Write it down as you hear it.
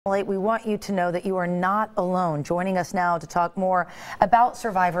We want you to know that you are not alone. Joining us now to talk more about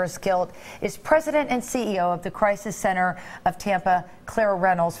survivor's guilt is President and CEO of the Crisis Center of Tampa, Clara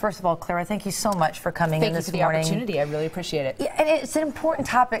Reynolds. First of all, Clara, thank you so much for coming in this morning. Thank you for the opportunity. I really appreciate it. Yeah, and it's an important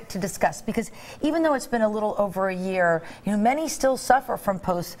topic to discuss because even though it's been a little over a year, many still suffer from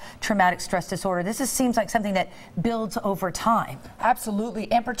post-traumatic stress disorder. This seems like something that builds over time.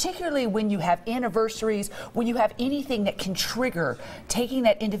 Absolutely, and particularly when you have anniversaries, when you have anything that can trigger taking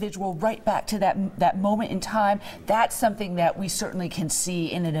that individual right back to that moment in time. That's something that we certainly can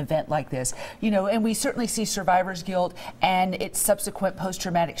see in an event like this, and we certainly see survivor's guilt and its subsequent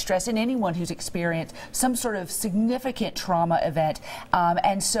post-traumatic stress in anyone who's experienced some sort of significant trauma event,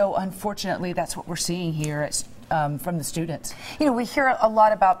 and so unfortunately that's what we're seeing here from the students. We hear a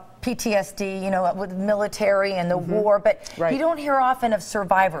lot about PTSD, with the military and the war, but you don't hear often of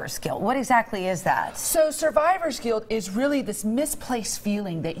survivor's guilt. What exactly is that? So survivor's guilt is really this misplaced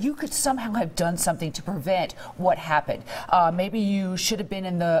feeling that you could somehow have done something to prevent what happened. Maybe you should have been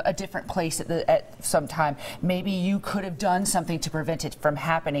in a different place at some time. Maybe you could have done something to prevent it from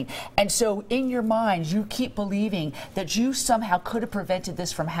happening. And so in your mind, you keep believing that you somehow could have prevented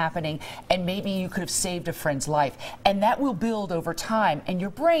this from happening, and maybe you could have saved a friend's life. And that will build over time, and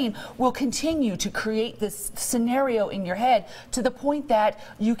your brain will continue to create this scenario in your head to the point that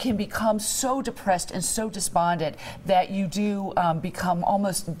you can become so depressed and so despondent that you do become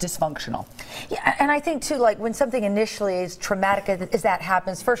almost dysfunctional. Yeah, and I think too, like when something initially is traumatic as that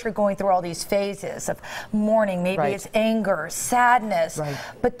happens, first you're going through all these phases of mourning, maybe it's anger, sadness,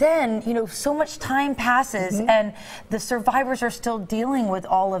 but then, so much time passes and the survivors are still dealing with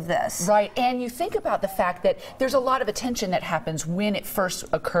all of this. Right, and you think about the fact that there's a lot of attention that happens when it first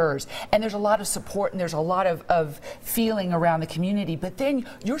occurs. And there's a lot of support and there's a lot of feeling around the community, but then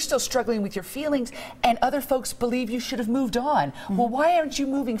you're still struggling with your feelings and other folks believe you should have moved on. Well, why aren't you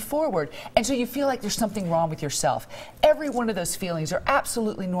moving forward? And so you feel like there's something wrong with yourself. Every one of those feelings are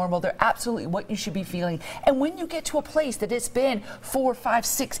absolutely normal. They're absolutely what you should be feeling. And when you get to a place that it's been 4, 5,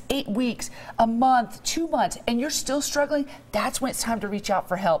 6, 8 weeks, a month, 2 months, and you're still struggling, that's when it's time to reach out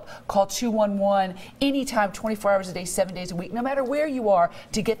for help. Call 211 anytime, 24 hours a day, 7 days a week, no matter where you are,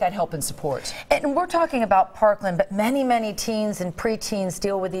 to get that help and support. And we're talking about Parkland, but many teens and preteens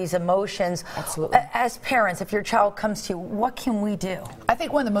deal with these emotions. Absolutely. As parents, if your child comes to you, what can we do? I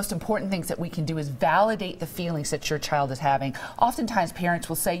think one of the most important things that we can do is validate the feelings that your child is having. Oftentimes parents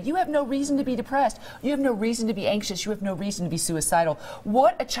will say, you have no reason to be depressed, you have no reason to be anxious, you have no reason to be suicidal.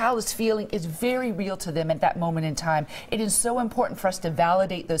 What a child is feeling is very real to them at that moment in time. It is so important for us to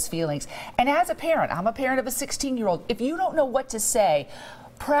validate those feelings. And as a parent, I'm a parent of a 16-year-old, if you don't know what to say,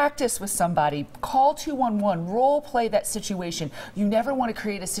 practice with somebody, call 211, role play that situation. You never want to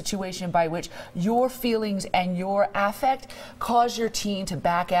create a situation by which your feelings and your affect cause your teen to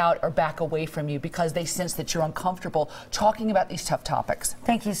back out or back away from you because they sense that you're uncomfortable talking about these tough topics.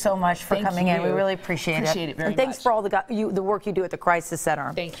 Thank you so much for coming in. We really appreciate it. Appreciate it very much. And thanks for all the work you do at the Crisis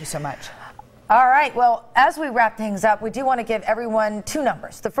Center. Thank you so much. All right, well, as we wrap things up, we do want to give everyone 2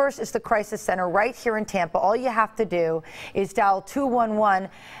 numbers. The first is the Crisis Center right here in Tampa. All you have to do is dial 211.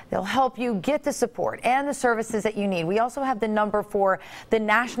 They'll help you get the support and the services that you need. We also have the number for the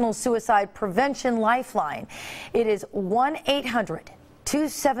National Suicide Prevention Lifeline. It is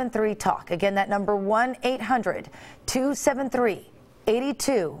 1-800-273-TALK. Again, that number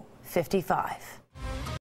 1-800-273-8255.